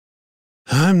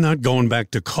I'm not going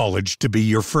back to college to be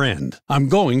your friend. I'm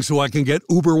going so I can get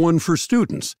Uber One for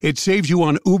students. It saves you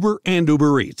on Uber and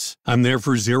Uber Eats. I'm there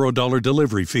for $0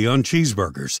 delivery fee on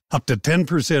cheeseburgers, up to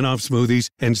 10% off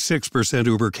smoothies, and 6%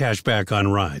 Uber cash back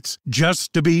on rides.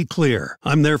 Just to be clear,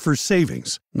 I'm there for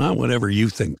savings, not whatever you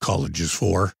think college is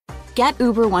for. Get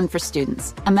Uber One for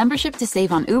students, a membership to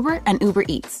save on Uber and Uber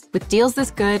Eats. With deals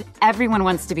this good, everyone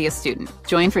wants to be a student.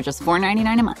 Join for just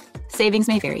 $4.99 a month. Savings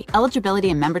may vary. Eligibility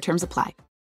and member terms apply.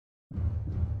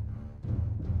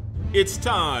 It's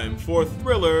time for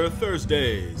Thriller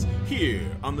Thursdays, here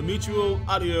on the Mutual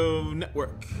Audio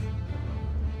Network.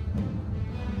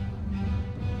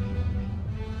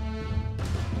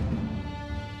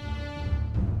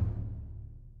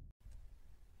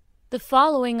 The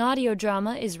following audio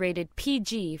drama is rated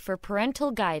PG for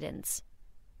parental guidance.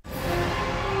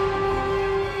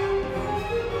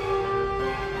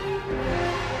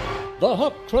 The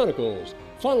Hawk Chronicles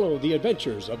follow the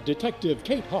adventures of Detective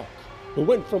Kate Hawk, who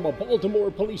went from a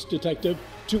Baltimore police detective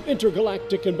to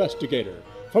intergalactic investigator,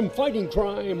 from fighting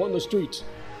crime on the streets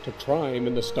to crime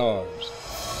in the stars.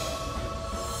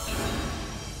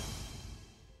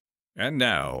 And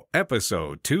now,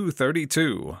 episode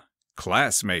 232,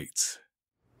 Classmates.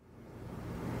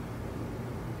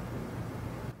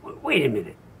 Wait a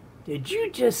minute. Did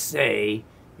you just say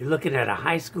you're looking at a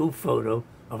high school photo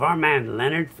of our man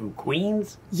Leonard from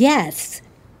Queens? Yes.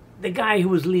 The guy who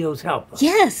was Leo's helper?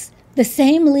 Yes, the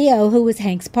same Leo who was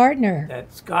Hank's partner.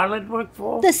 That Scarlett worked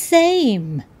for? The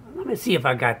same. Let me see if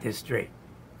I got this straight.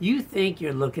 You think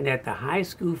you're looking at the high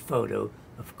school photo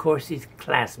of Corsky's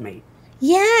classmate?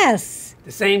 Yes.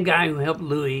 The same guy who helped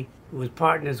Louis, who was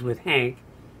partners with Hank,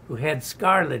 who had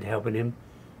Scarlett helping him,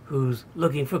 who's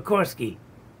looking for Corsky.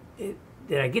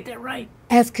 Did I get that right?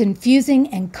 As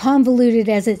confusing and convoluted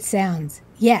as it sounds,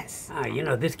 yes.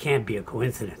 This can't be a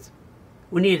coincidence.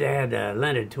 We need to add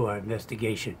Leonard to our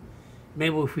investigation.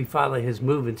 Maybe if we follow his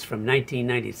movements from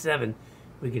 1997,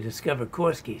 we can discover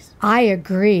Corsky's. I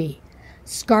agree.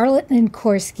 Scarlett and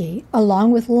Corsky,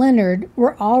 along with Leonard,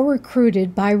 were all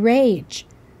recruited by Rage.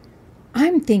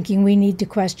 I'm thinking we need to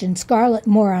question Scarlett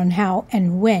more on how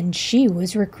and when she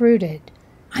was recruited.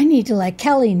 I need to let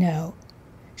Kelly know.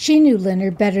 She knew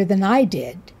Leonard better than I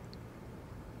did.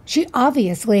 She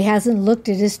obviously hasn't looked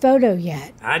at his photo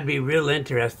yet. I'd be real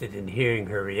interested in hearing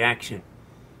her reaction.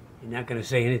 You're not going to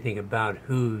say anything about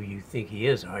who you think he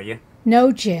is, are you?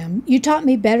 No, Jim. You taught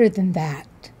me better than that.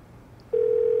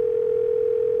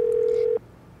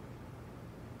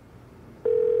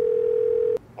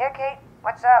 Yeah, Kate,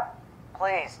 what's up?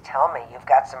 Please tell me you've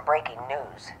got some breaking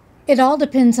news. It all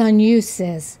depends on you,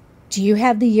 sis. Do you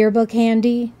have the yearbook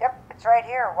handy? Yep, it's right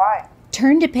here. Why?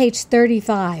 Turn to page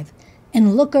 35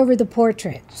 and look over the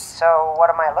portraits. So what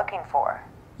am I looking for?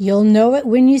 You'll know it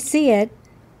when you see it.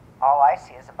 All I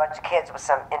see is a bunch of kids with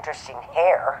some interesting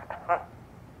hair.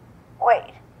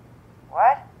 Wait,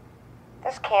 what?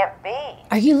 This can't be.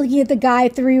 Are you looking at the guy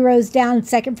 3 rows down,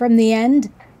 second from the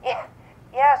end? Yeah,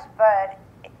 yes, but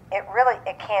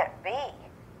it can't be.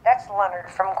 That's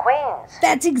Leonard from Queens.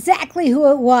 That's exactly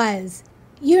who it was.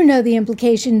 You know the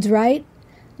implications, right?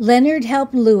 Leonard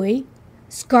helped Louis.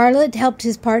 Scarlett helped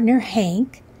his partner,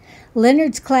 Hank.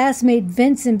 Leonard's classmate,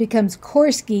 Vincent, becomes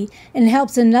Corsky and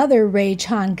helps another Rage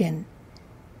Hongan.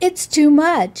 It's too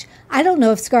much. I don't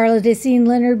know if Scarlett has seen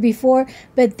Leonard before,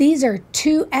 but these are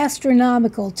too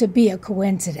astronomical to be a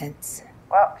coincidence.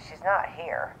 Well, she's not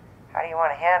here. How do you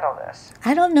want to handle this?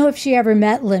 I don't know if she ever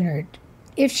met Leonard.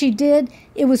 If she did,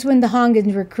 it was when the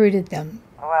Hongans recruited them.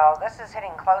 Well, this is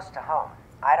hitting close to home.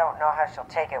 I don't know how she'll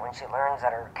take it when she learns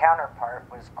that her counterpart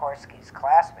was Corsky's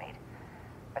classmate.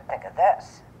 But think of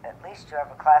this. At least you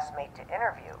have a classmate to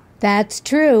interview. That's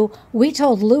true. We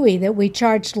told Louis that we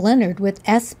charged Leonard with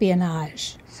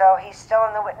espionage. So he's still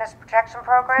in the witness protection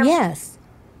program? Yes.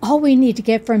 All we need to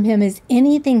get from him is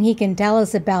anything he can tell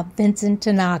us about Vincent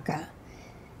Tanaka.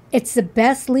 It's the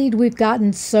best lead we've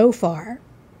gotten so far.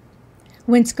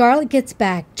 When Scarlett gets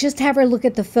back, just have her look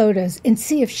at the photos and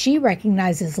see if she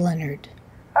recognizes Leonard.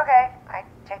 Okay, I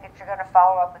take it you're going to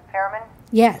follow up with Perriman?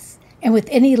 Yes, and with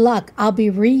any luck, I'll be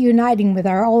reuniting with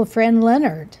our old friend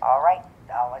Leonard. All right,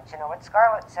 I'll let you know what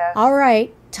Scarlett says. All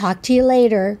right, talk to you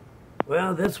later.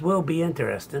 Well, this will be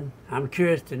interesting. I'm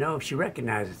curious to know if she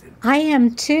recognizes him. I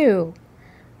am too.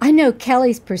 I know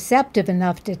Kelly's perceptive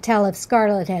enough to tell if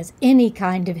Scarlett has any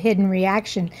kind of hidden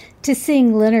reaction to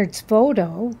seeing Leonard's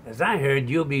photo. As I heard,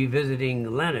 you'll be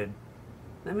visiting Leonard.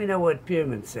 Let me know what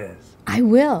Perriman says. I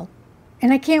will.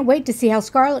 And I can't wait to see how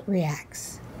Scarlett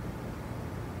reacts.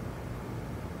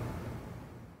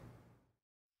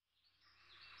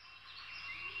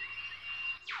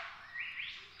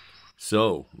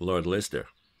 So, Lord Lyster,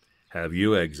 Have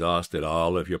you exhausted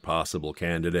all of your possible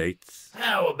candidates?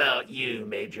 How about you,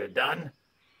 Major Dunn?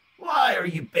 Why are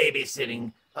you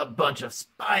babysitting a bunch of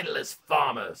spineless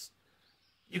farmers?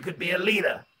 You could be a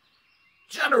leader.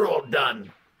 General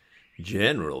Dunn.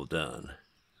 General Dunn?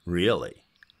 Really?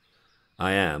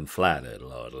 I am flattered,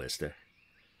 Lord Lyster.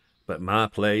 But my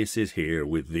place is here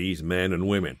with these men and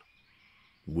women.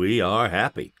 We are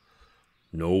happy.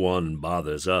 No one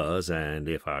bothers us, and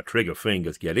if our trigger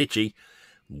fingers get itchy,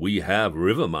 we have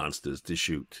river monsters to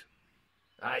shoot.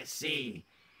 I see.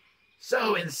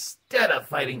 So instead of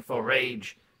fighting for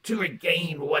rage, to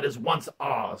regain what is once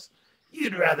ours,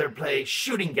 you'd rather play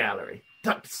shooting gallery,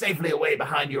 tucked safely away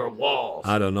behind your walls.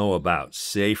 I don't know about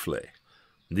safely.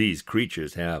 These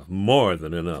creatures have more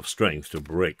than enough strength to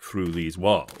break through these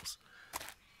walls.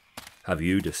 Have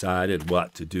you decided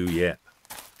what to do yet?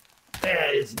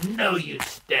 There is no use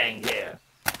staying here.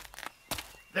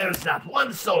 There's not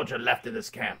one soldier left in this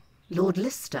camp. Lord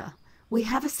Lyster, we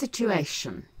have a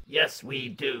situation. Yes, we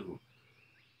do.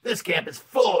 This camp is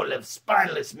full of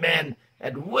spineless men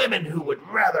and women who would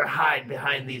rather hide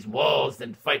behind these walls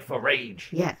than fight for rage.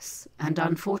 Yes, and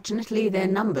unfortunately their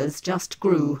numbers just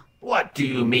grew. What do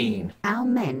you mean? Our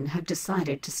men have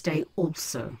decided to stay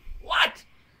also. What?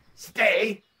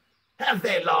 Stay? Have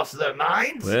they lost their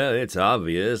minds? Well, it's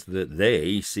obvious that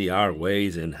they see our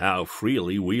ways and how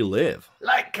freely we live.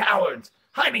 Like cowards,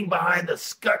 hiding behind the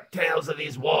skirt tails of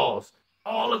these walls.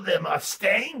 All of them are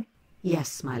staying?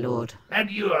 Yes, my lord. And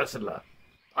you, Ursula,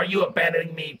 are you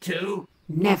abandoning me too?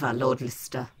 Never, Lord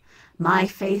Lyster. My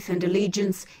faith and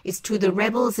allegiance is to the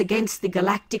rebels against the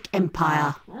Galactic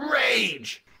Empire.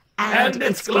 Rage! And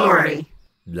its glory.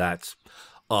 That's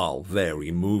all very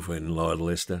moving, Lord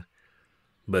Lyster.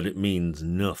 But it means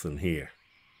nothing here.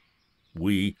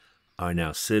 We are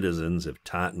now citizens of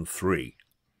Titan III.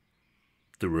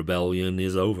 The rebellion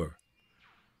is over.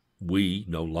 We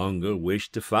no longer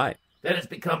wish to fight. That has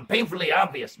become painfully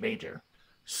obvious, Major.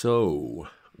 So,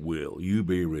 will you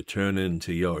be returning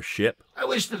to your ship? I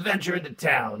wish to venture into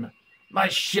town. My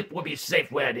ship will be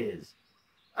safe where it is.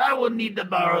 I will need to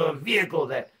borrow a vehicle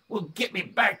that will get me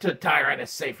back to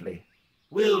Tyrannus safely.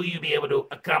 Will you be able to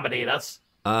accommodate us?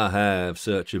 I have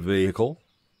such a vehicle.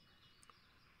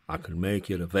 I can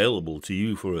make it available to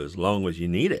you for as long as you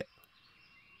need it.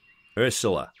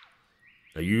 Ursula,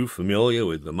 are you familiar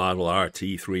with the Model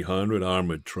RT-300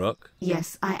 armored truck?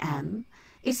 Yes, I am.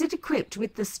 Is it equipped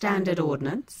with the standard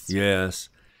ordnance? Yes,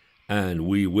 and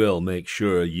we will make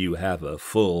sure you have a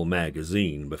full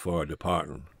magazine before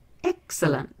departing.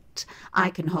 Excellent.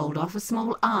 I can hold off a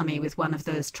small army with one of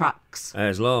those trucks.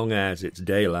 As long as it's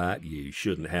daylight, you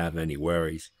shouldn't have any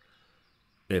worries.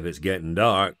 If it's getting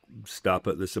dark, stop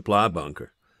at the supply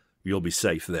bunker. You'll be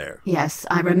safe there. Yes,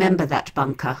 I remember that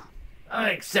bunker.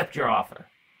 I accept your offer.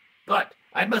 But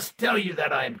I must tell you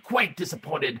that I am quite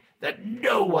disappointed that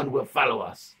no one will follow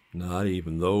us. Not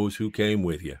even those who came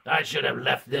with you. I should have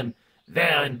left them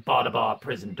there in Bardabor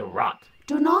prison to rot.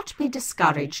 Do not be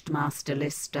discouraged, Master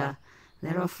Lyster.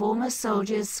 There are former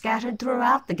soldiers scattered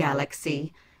throughout the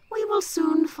galaxy. We will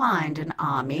soon find an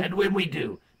army. And when we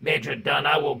do, Major Dunn,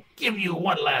 I will give you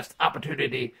one last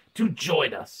opportunity to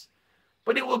join us.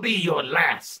 But it will be your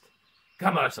last.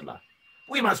 Come, Ursula.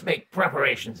 We must make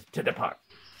preparations to depart.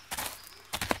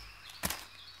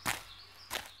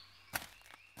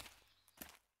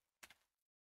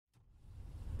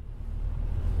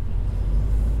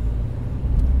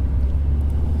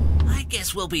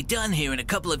 Guess we'll be done here in a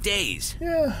couple of days.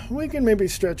 Yeah, we can maybe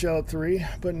stretch out 3,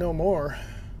 but no more.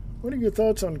 What are your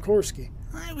thoughts on Corsky?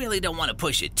 I really don't want to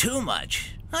push it too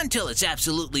much, until it's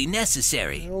absolutely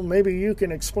necessary. Well, maybe you can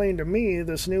explain to me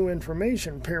this new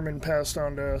information Pearman passed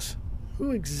on to us.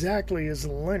 Who exactly is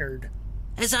Leonard?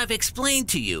 As I've explained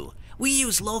to you, we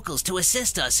use locals to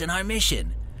assist us in our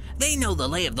mission. They know the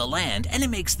lay of the land, and it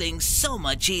makes things so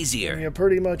much easier. And you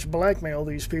pretty much blackmail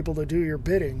these people to do your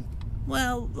bidding.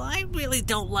 Well, I really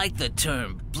don't like the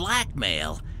term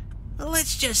blackmail.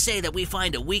 Let's just say that we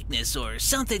find a weakness or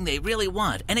something they really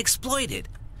want and exploit it.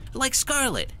 Like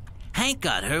Scarlet. Hank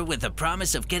got her with the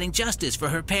promise of getting justice for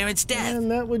her parents' death. And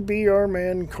that would be our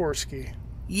man Corsky.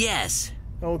 Yes.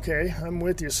 Okay, I'm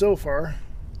with you so far.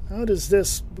 How does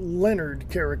this Leonard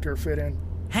character fit in?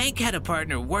 Hank had a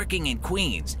partner working in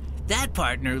Queens. That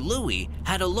partner, Louie,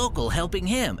 had a local helping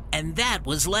him, and that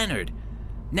was Leonard.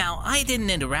 Now, I didn't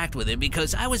interact with him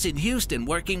because I was in Houston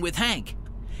working with Hank.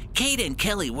 Kate and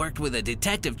Kelly worked with a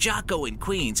detective Jocko in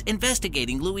Queens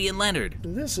investigating Louie and Leonard.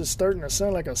 This is starting to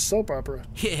sound like a soap opera.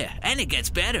 Yeah, and it gets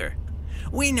better.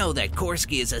 We know that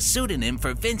Corsky is a pseudonym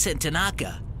for Vincent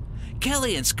Tanaka.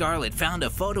 Kelly and Scarlett found a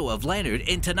photo of Leonard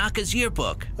in Tanaka's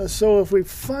yearbook. So if we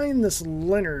find this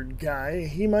Leonard guy,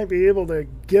 he might be able to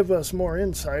give us more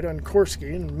insight on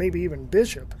Corsky and maybe even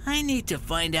Bishop. I need to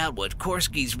find out what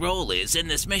Corsky's role is in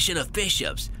this mission of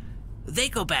Bishop's. They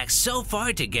go back so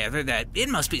far together that it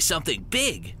must be something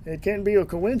big. It can't be a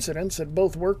coincidence that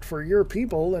both worked for your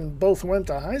people and both went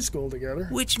to high school together.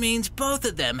 Which means both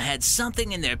of them had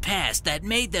something in their past that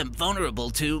made them vulnerable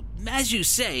to, as you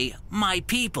say, my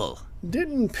people.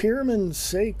 Didn't Pierman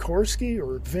say Corsky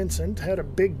or Vincent had a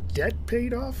big debt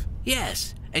paid off?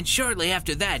 Yes, and shortly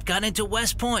after that got into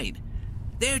West Point.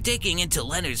 They're digging into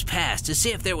Leonard's past to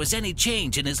see if there was any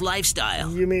change in his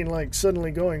lifestyle. You mean like suddenly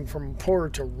going from poor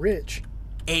to rich?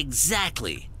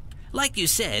 Exactly. Like you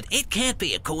said, it can't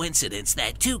be a coincidence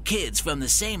that two kids from the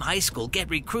same high school get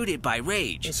recruited by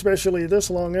Rage. Especially this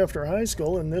long after high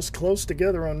school and this close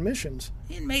together on missions.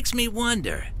 It makes me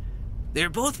wonder. They're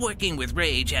both working with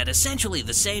Rage at essentially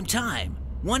the same time.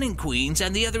 One in Queens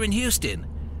and the other in Houston.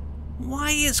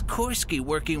 Why is Corsky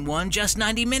working one just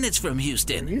 90 minutes from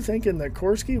Houston? Are you thinking that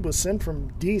Corsky was sent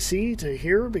from D.C. to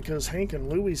here because Hank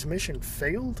and Louie's mission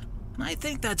failed? I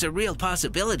think that's a real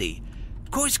possibility.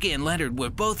 Corsky and Leonard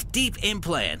were both deep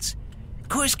implants.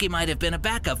 Corsky might have been a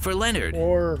backup for Leonard.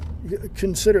 Or,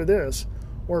 consider this,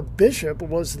 or Bishop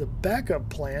was the backup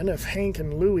plan if Hank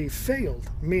and Louie failed,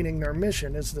 meaning their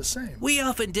mission is the same. We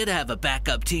often did have a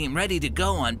backup team ready to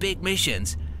go on big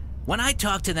missions. When I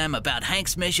talked to them about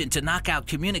Hank's mission to knock out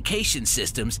communication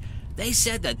systems, they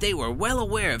said that they were well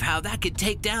aware of how that could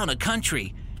take down a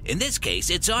country. In this case,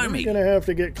 its army. You're going to have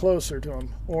to get closer to him.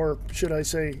 Or should I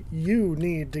say, you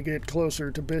need to get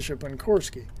closer to Bishop and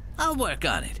Corsky. I'll work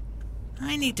on it.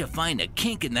 I need to find a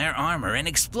kink in their armor and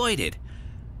exploit it.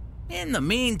 In the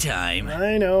meantime...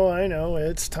 I know.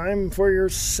 It's time for your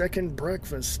second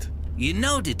breakfast. You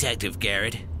know, Detective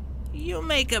Garrett, you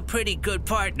make a pretty good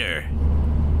partner.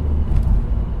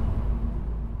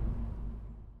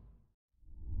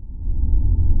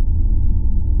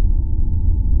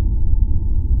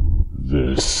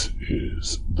 This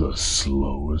is the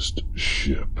slowest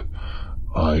ship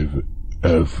I've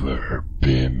ever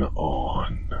been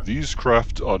on. These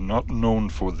craft are not known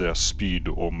for their speed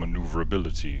or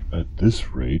maneuverability. At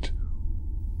this rate,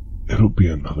 it'll be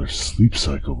another sleep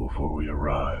cycle before we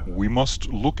arrive. We must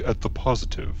look at the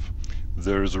positive.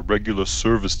 There is a regular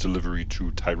service delivery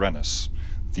to Tyrannus.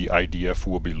 The IDF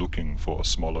will be looking for a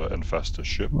smaller and faster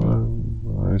ship.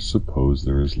 I suppose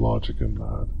there is logic in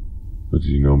that. But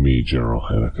you know me, General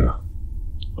Hanukkah.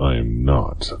 I am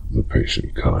not the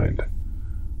patient kind.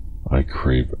 I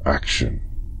crave action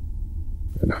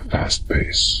and a fast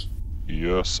pace.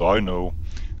 Yes, I know.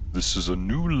 This is a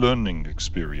new learning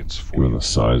experience for you. Given the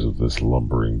size of this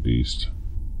lumbering beast,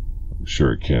 I'm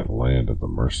sure it can't land at the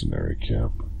mercenary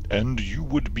camp. And you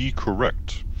would be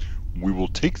correct. We will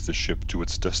take the ship to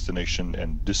its destination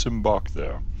and disembark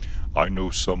there. I know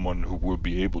someone who will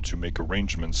be able to make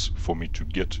arrangements for me to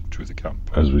get to the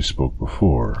camp. As we spoke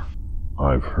before,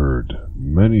 I've heard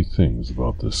many things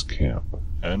about this camp.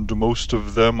 And most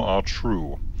of them are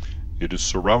true. It is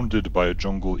surrounded by a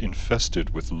jungle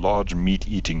infested with large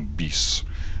meat-eating beasts.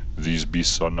 These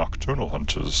beasts are nocturnal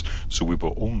hunters, so we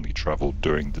will only travel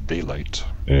during the daylight.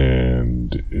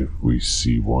 And if we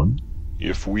see one?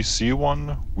 If we see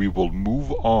one, we will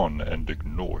move on and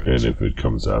ignore it. And if it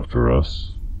comes after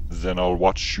us? Then I'll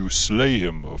watch you slay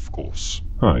him, of course.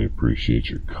 I appreciate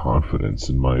your confidence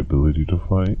in my ability to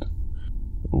fight.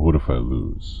 What if I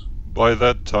lose? By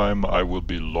that time, I will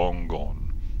be long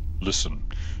gone. Listen,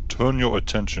 turn your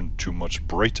attention to much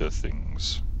brighter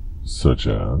things. Such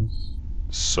as?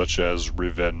 Such as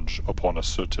revenge upon a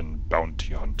certain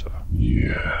bounty hunter.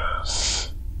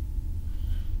 Yes.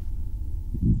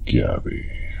 Gabby.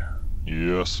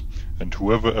 Yes, and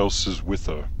whoever else is with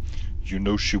her. You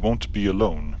know she won't be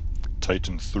alone.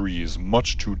 Titan 3 is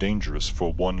much too dangerous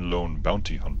for one lone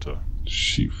bounty hunter.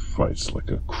 She fights like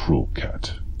a cruel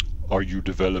cat. Are you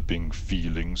developing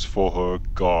feelings for her,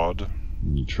 God?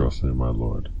 Trust me, my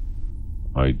lord.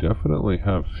 I definitely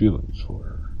have feelings for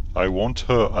her. I want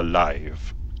her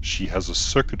alive. She has a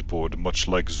circuit board much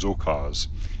like Zokar's.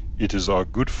 It is our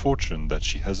good fortune that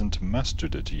she hasn't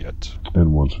mastered it yet.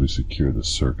 And once we secure the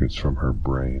circuits from her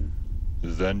brain,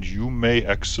 then you may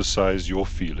exercise your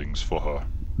feelings for her.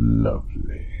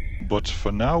 Lovely. But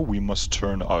for now we must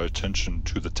turn our attention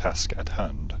to the task at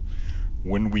hand.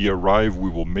 When we arrive,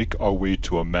 we will make our way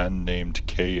to a man named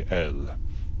K.L.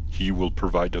 He will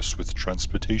provide us with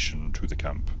transportation to the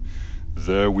camp.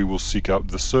 There we will seek out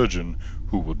the surgeon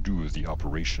who will do the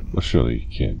operation. Well, surely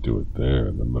you can't do it there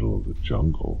in the middle of the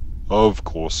jungle. Of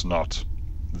course not.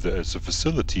 There's a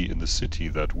facility in the city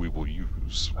that we will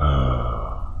use.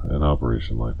 An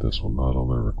operation like this will not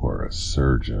only require a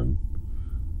surgeon,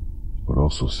 but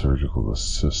also surgical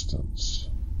assistance.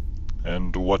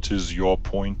 And what is your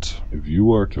point? If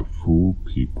you are to fool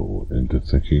people into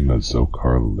thinking that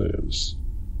Zokar lives,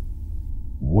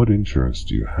 what insurance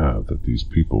do you have that these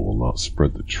people will not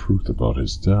spread the truth about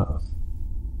his death?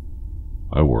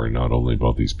 I worry not only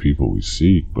about these people we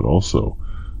seek, but also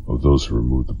of those who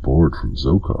remove the board from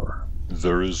Zokar.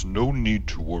 There is no need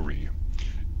to worry.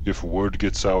 If word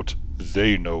gets out,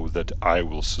 they know that I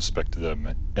will suspect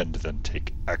them and then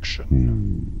take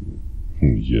action.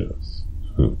 Yes.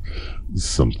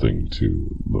 Something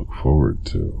to look forward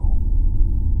to.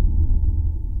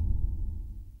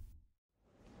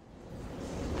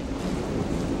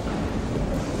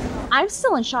 I'm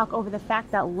still in shock over the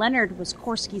fact that Leonard was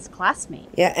Corsky's classmate.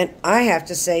 Yeah, and I have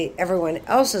to say everyone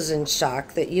else is in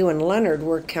shock that you and Leonard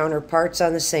were counterparts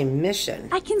on the same mission.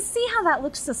 I can see how that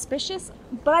looks suspicious,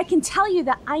 but I can tell you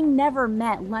that I never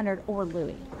met Leonard or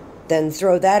Louis. Then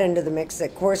throw that into the mix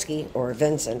that Corsky, or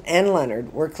Vincent, and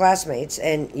Leonard were classmates,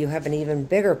 and you have an even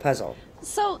bigger puzzle.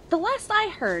 So, the last I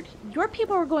heard, your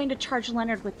people were going to charge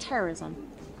Leonard with terrorism.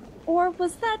 Or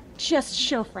was that just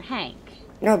show for Hank?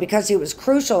 No, because he was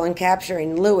crucial in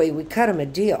capturing Louis, we cut him a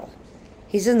deal.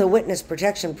 He's in the Witness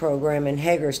Protection Program in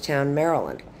Hagerstown,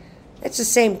 Maryland. It's the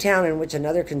same town in which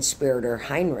another conspirator,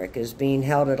 Heinrich, is being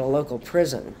held at a local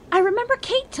prison. I remember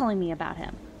Kate telling me about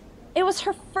him. It was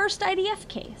her first IDF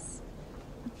case.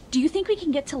 Do you think we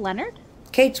can get to Leonard?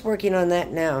 Kate's working on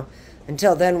that now.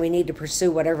 Until then, we need to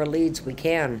pursue whatever leads we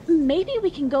can. Maybe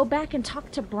we can go back and talk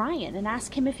to Brian and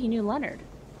ask him if he knew Leonard.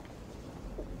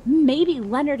 Maybe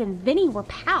Leonard and Vinny were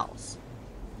pals.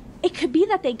 It could be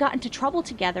that they got into trouble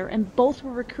together and both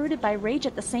were recruited by Rage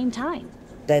at the same time.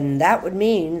 Then that would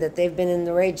mean that they've been in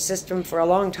the Rage system for a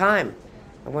long time.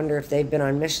 I wonder if they've been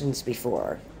on missions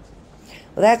before.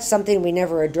 Well, that's something we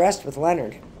never addressed with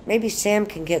Leonard. Maybe Sam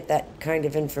can get that kind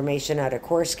of information out of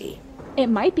Corsky. It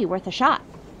might be worth a shot.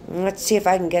 Let's see if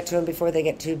I can get to him before they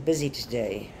get too busy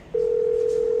today.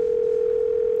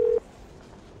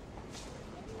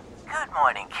 Good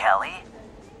morning, Kelly.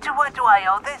 To what do I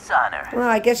owe this honor? Well,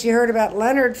 I guess you heard about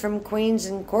Leonard from Queens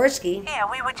and Corsky. Yeah,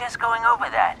 we were just going over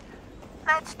that.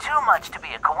 That's too much to be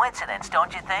a coincidence,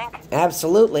 don't you think?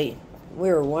 Absolutely. We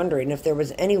were wondering if there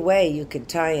was any way you could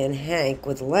tie in Hank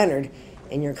with Leonard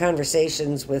in your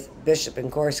conversations with Bishop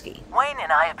and Corsky. Wayne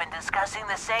and I have been discussing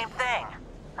the same thing.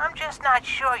 I'm just not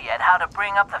sure yet how to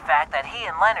bring up the fact that he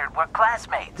and Leonard were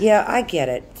classmates. Yeah, I get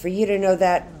it. For you to know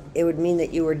that, it would mean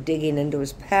that you were digging into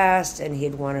his past and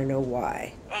he'd want to know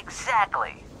why.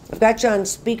 Exactly. I've got you on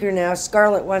speaker now.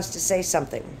 Scarlett wants to say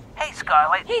something. Hey,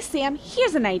 Scarlett. Hey, Sam,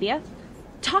 here's an idea.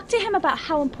 Talk to him about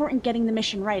how important getting the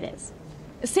mission right is.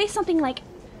 Say something like,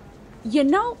 you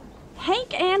know,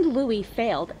 Hank and Louis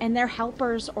failed and their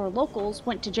helpers or locals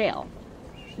went to jail.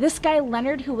 This guy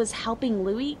Leonard who was helping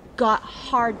Louis got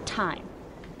hard time.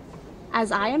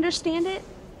 As I understand it,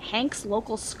 Hank's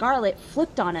local Scarlett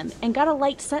flipped on him and got a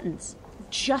light sentence.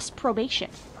 Just probation.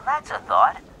 That's a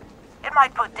thought. It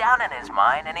might put down in his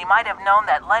mind, and he might have known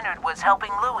that Leonard was helping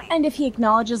Louis. And if he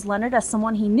acknowledges Leonard as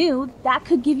someone he knew, that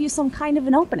could give you some kind of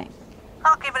an opening.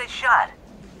 I'll give it a shot.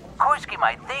 Corsky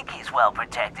might think he's well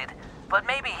protected, but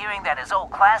maybe hearing that his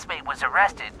old classmate was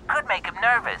arrested could make him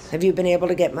nervous. Have you been able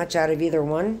to get much out of either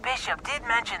one? Bishop did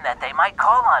mention that they might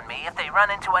call on me if they run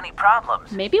into any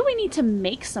problems. Maybe we need to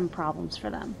make some problems for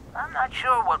them. I'm not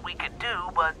sure what we could do,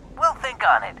 but we'll think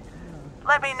on it.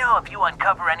 Let me know if you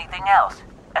uncover anything else,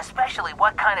 especially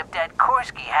what kind of debt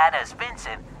Corsky had as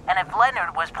Vincent, and if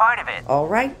Leonard was part of it. All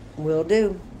right, will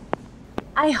do.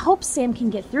 I hope Sam can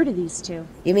get through to these two.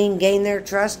 You mean gain their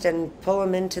trust and pull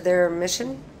them into their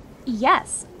mission?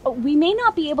 Yes. We may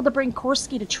not be able to bring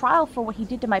Corsky to trial for what he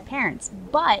did to my parents,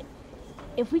 but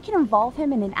if we can involve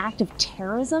him in an act of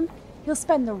terrorism, he'll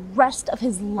spend the rest of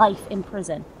his life in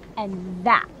prison. And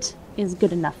that is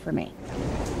good enough for me.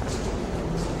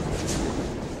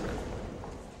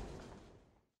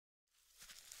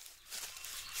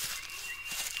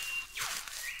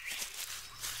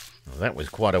 Well, that was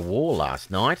quite a war last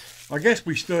night. I guess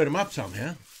we stirred him up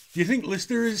somehow. Do you think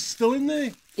Lyster is still in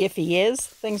there? If he is,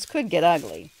 things could get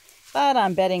ugly. But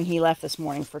I'm betting he left this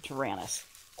morning for Tyrannus.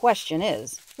 Question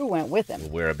is, who went with him?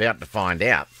 Well, we're about to find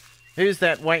out. Who's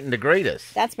that waiting to greet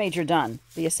us? That's Major Dunn,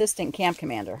 the assistant camp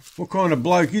commander. What kind of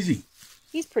bloke is he?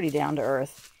 He's pretty down to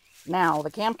earth. Now,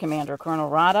 the camp commander, Colonel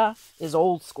Rada, is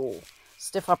old school.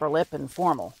 Stiff upper lip and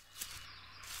formal.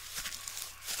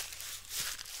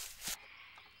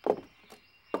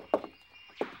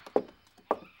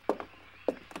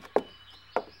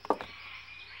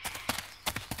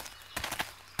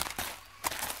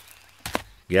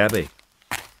 Gabby,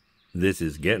 this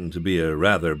is getting to be a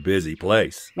rather busy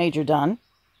place. Major Dunn,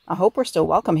 I hope we're still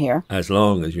welcome here. As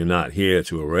long as you're not here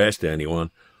to arrest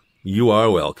anyone, you are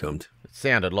welcomed. It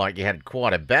sounded like you had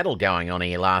quite a battle going on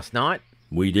here last night.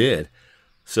 We did.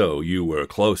 So you were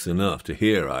close enough to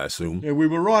hear, I assume. Yeah, we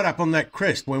were right up on that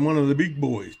crest when one of the big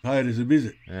boys paid us a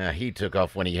visit. He took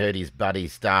off when he heard his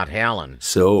buddies start howling.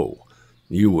 So,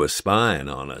 you were spying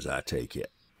on us, I take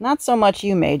it. Not so much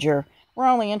you, Major. We're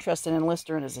only interested in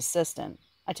Lyster and his assistant.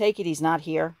 I take it he's not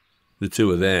here? The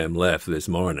two of them left this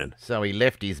morning. So he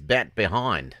left his bat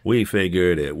behind. We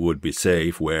figured it would be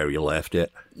safe where you left it.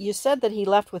 You said that he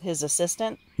left with his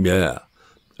assistant? Yeah,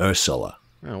 Ursula.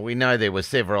 Well, we know there were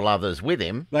several others with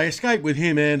him. They escaped with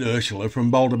him and Ursula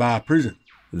from Boulder Bar Prison.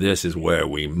 This is where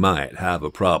we might have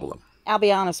a problem. I'll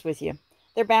be honest with you.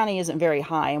 Their bounty isn't very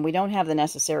high, and we don't have the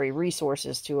necessary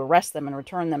resources to arrest them and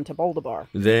return them to Boulder Bar.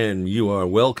 Then you are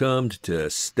welcomed to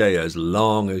stay as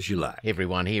long as you like.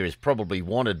 Everyone here is probably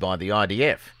wanted by the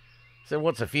IDF. So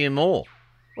what's a few more?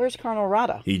 Where's Colonel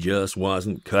Rada? He just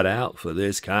wasn't cut out for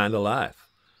this kind of life.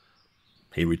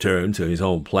 He returned to his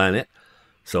home planet,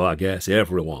 so I guess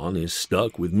everyone is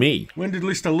stuck with me. When did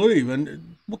Lyster leave,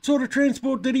 and what sort of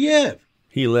transport did he have?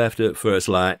 He left at first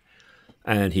light,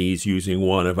 and he's using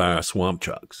one of our swamp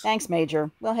trucks. Thanks,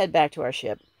 Major. We'll head back to our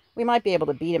ship. We might be able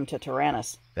to beat him to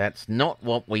Tyrannus. That's not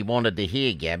what we wanted to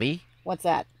hear, Gabby. What's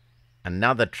that?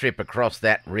 Another trip across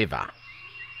that river.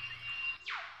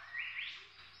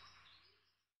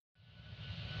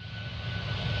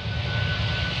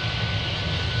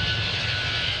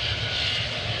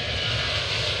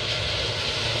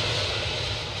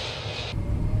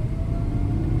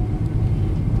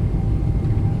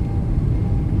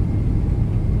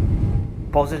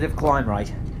 Positive climb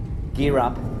rate. Gear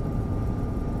up.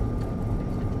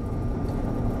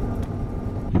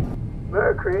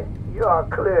 Mercury, you are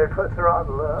cleared for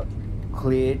throttle up.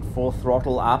 Cleared for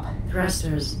throttle up.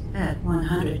 Thrusters at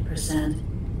 100%.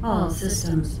 All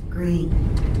systems green.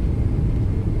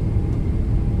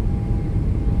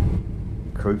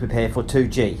 Crew prepare for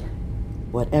 2G.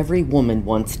 What every woman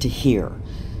wants to hear.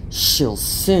 She'll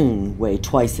soon weigh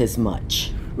twice as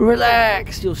much.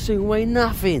 Relax, you'll soon weigh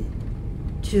nothing.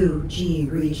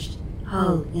 2G reached.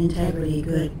 Hull integrity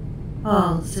good.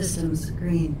 All systems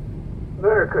green.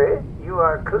 Mercury, you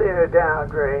are clear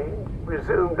downrange.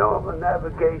 Resume normal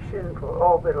navigation for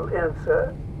orbital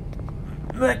insert.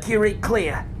 Mercury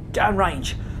clear.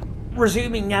 Downrange.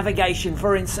 Resuming navigation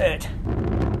for insert.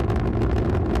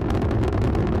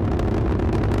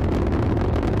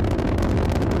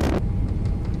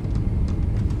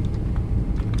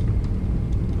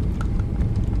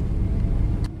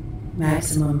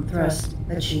 Maximum thrust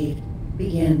achieved.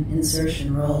 Begin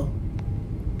insertion roll.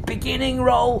 Beginning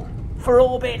roll for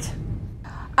orbit.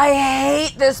 I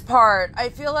hate this part. I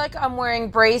feel like I'm wearing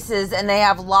braces and they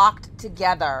have locked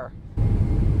together.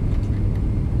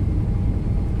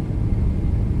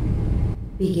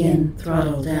 Begin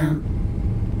throttle down.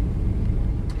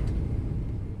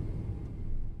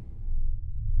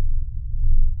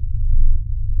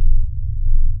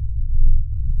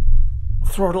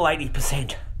 Throttle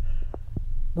 80%.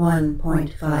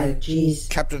 1.5 Gs.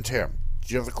 Captain Tam,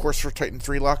 do you have the course for Titan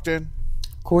 3 locked in?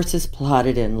 Course is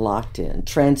plotted and locked in.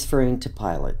 Transferring to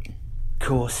pilot.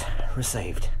 Course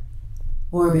received.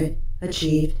 Orbit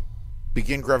achieved.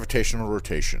 Begin gravitational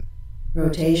rotation.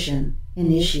 Rotation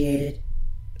initiated.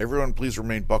 Everyone please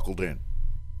remain buckled in.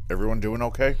 Everyone doing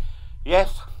okay?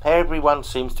 Yes, everyone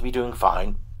seems to be doing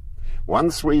fine.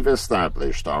 Once we've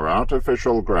established our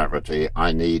artificial gravity,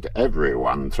 I need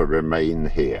everyone to remain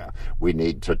here. We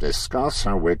need to discuss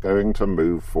how we're going to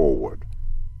move forward.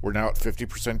 We're now at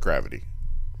 50% gravity.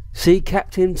 See,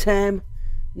 Captain Tam?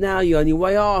 Now you only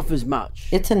weigh half as much.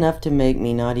 It's enough to make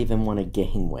me not even want to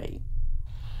gain weight.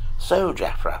 So,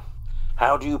 Jaffra,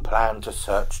 how do you plan to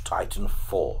search Titan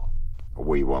 4?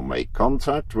 We will make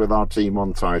contact with our team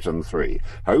on Titan 3.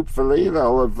 Hopefully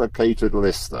they'll have vacated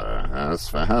Lyster. As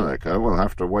for Hanukkah, we'll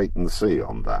have to wait and see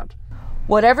on that.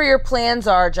 Whatever your plans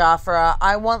are, Jaffra,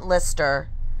 I want Lyster.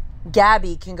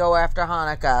 Gabby can go after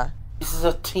Hanukkah. This is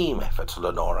a team effort,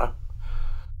 Lenora.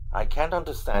 I can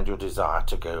understand your desire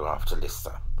to go after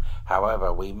Lyster.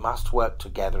 However, we must work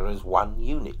together as one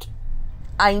unit.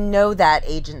 I know that,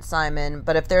 Agent Simon,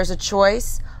 but if there's a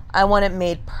choice, I want it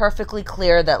made perfectly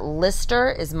clear that Lyster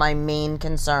is my main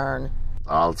concern.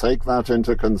 I'll take that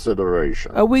into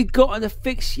consideration. Have we gotten a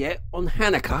fix yet on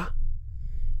Hanukkah?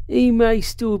 He may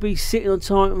still be sitting on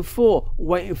Titan 4,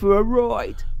 waiting for a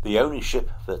ride. The only ship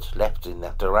that left in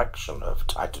that direction of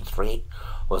Titan 3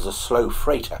 was a slow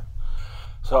freighter.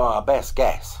 So our best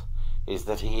guess is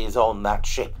that he is on that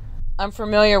ship. I'm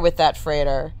familiar with that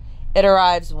freighter. It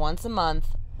arrives once a month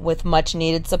with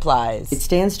much-needed supplies. It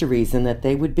stands to reason that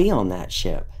they would be on that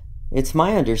ship. It's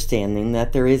my understanding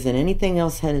that there isn't anything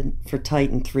else headed for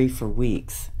Titan III for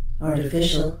weeks.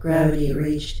 Artificial gravity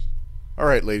reached. All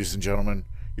right, ladies and gentlemen,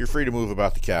 you're free to move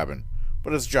about the cabin,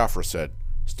 but as Joffre said,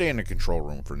 stay in the control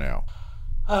room for now.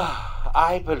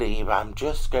 I believe I'm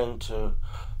just going to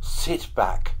sit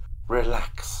back,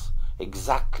 relax,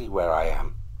 exactly where I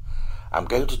am. I'm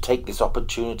going to take this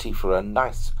opportunity for a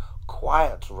nice,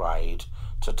 quiet ride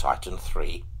to Titan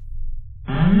III.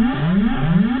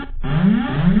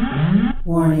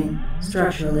 Warning,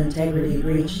 structural integrity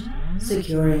breached.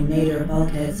 Securing nadir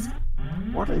bulkheads.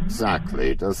 What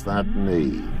exactly does that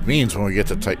mean? It means when we get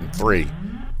to Titan III,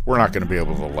 we're not going to be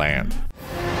able to land.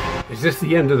 Is this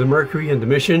the end of the Mercury and the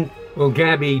mission? Will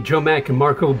Gabby, Jomac, and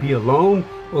Marco be alone?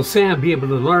 Will Sam be able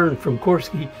to learn from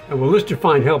Corsky? And will Lyster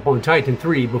find help on Titan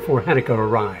III before Hanukkah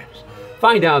arrives?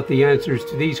 Find out the answers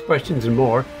to these questions and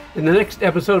more in the next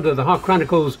episode of the Hawk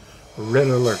Chronicles Red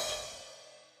Alert.